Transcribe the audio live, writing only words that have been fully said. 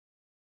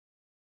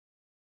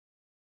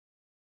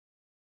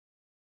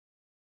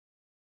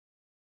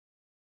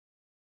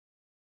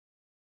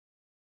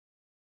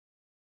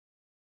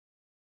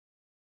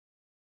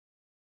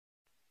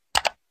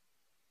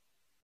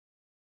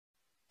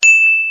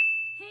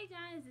Hey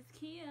guys, it's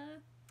Kia,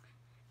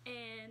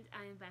 and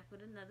I am back with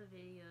another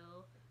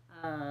video.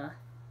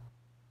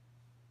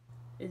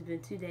 It's been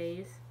 2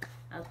 days.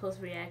 I was supposed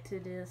to react to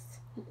this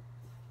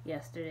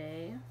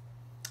yesterday,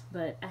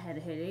 but I had a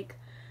headache.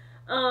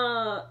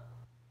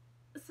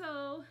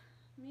 So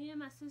me and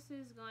my sister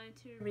is going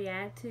to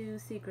react to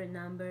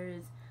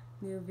Sickretnumber's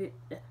new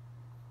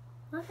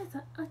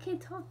I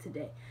can't talk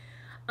today.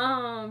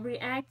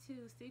 React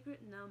to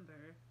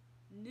Sickretnumber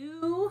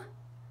new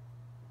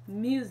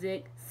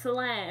music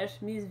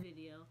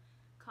video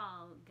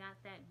called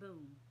Got That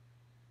Boom.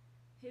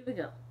 Here we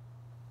go.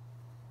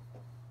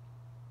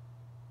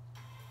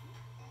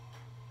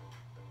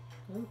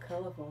 Ooh,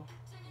 colorful.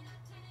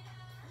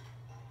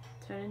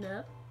 Turn it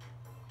up.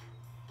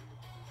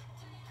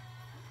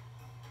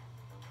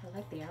 I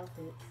like the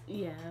outfits.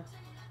 Yeah.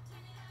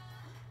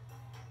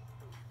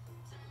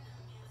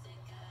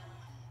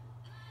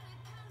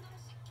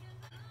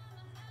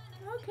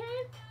 Okay.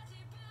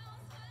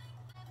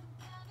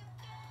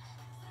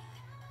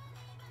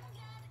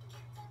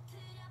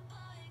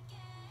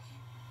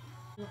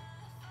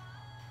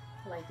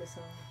 I like this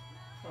song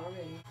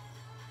already.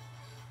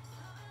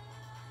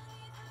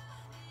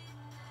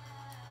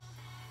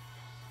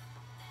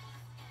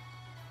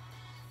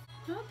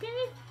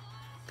 Okay.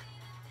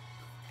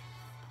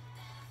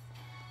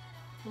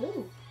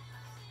 Ooh.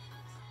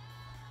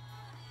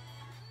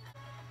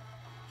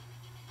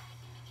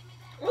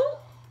 Ooh.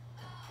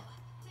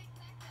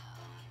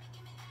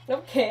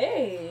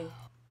 Okay.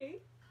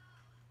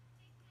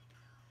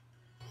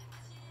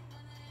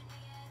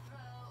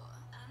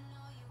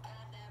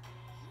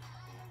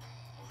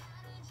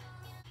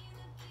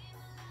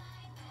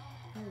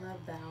 I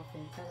love the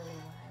outfits. I don't know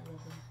why I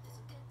love them.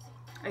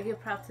 I give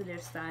props to their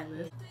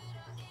stylist.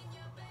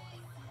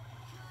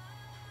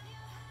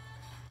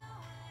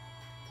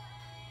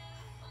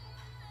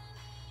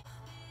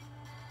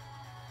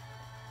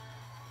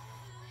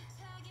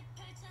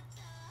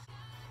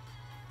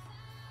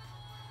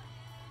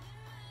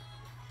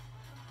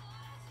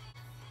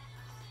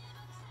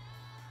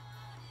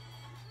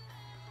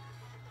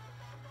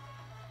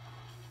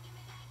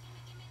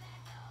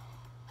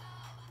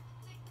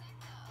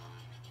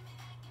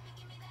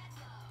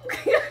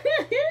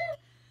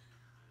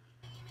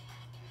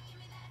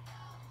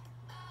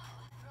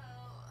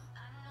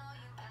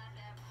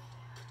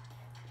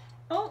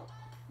 Oh,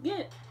 get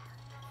it.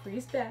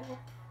 Freestyle.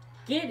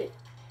 Get it.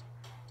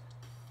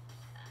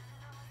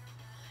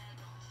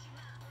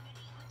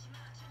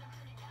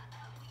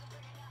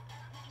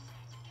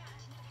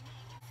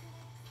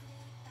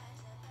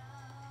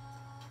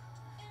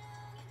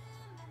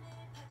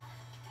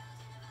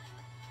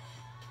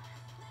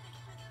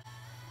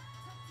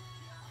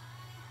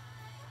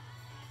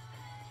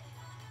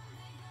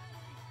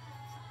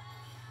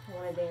 I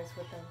want to dance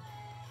with them.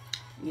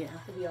 Yeah.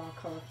 It'll be all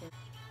colorful.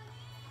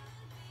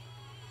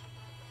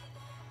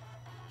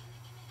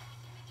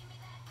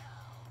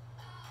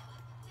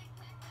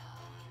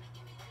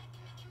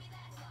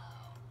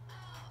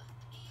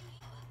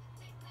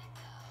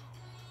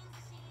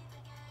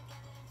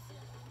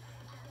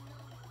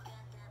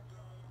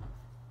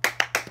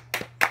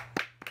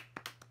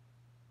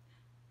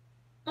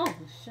 Oh,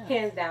 shut.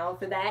 Hands down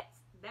for that.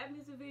 That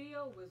music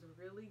video was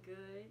really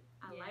good.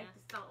 I like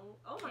the song.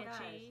 Oh my gosh.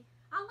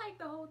 I like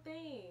the whole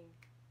thing.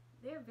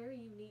 They're a very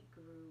unique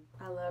group.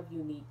 I love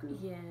unique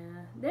groups.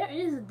 Yeah, there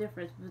is a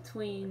difference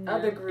between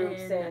other groups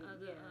and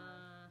other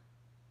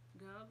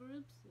girl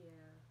groups.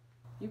 Yeah,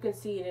 you can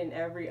see it in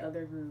every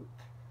other group.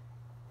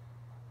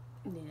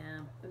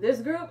 Yeah, this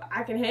group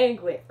I can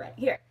hang with right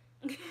here.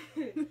 This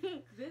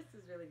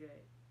is really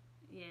good.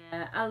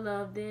 Yeah, I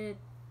loved it.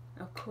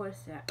 Of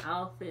course, their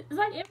outfits. It's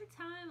like every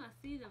time I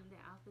see them, their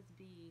outfits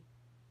be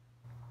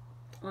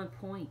on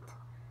point.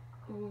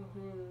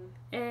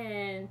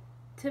 And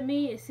to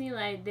me, it seems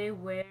like they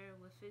wear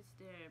what fits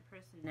their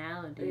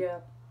personality.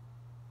 Yeah.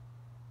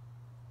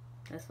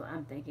 That's what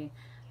I'm thinking.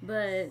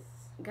 But,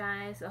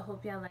 guys, I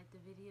hope y'all liked the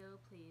video.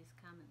 Please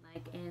comment,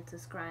 like, and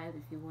subscribe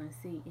if you want to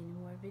see any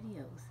more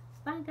videos.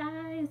 Bye,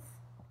 guys.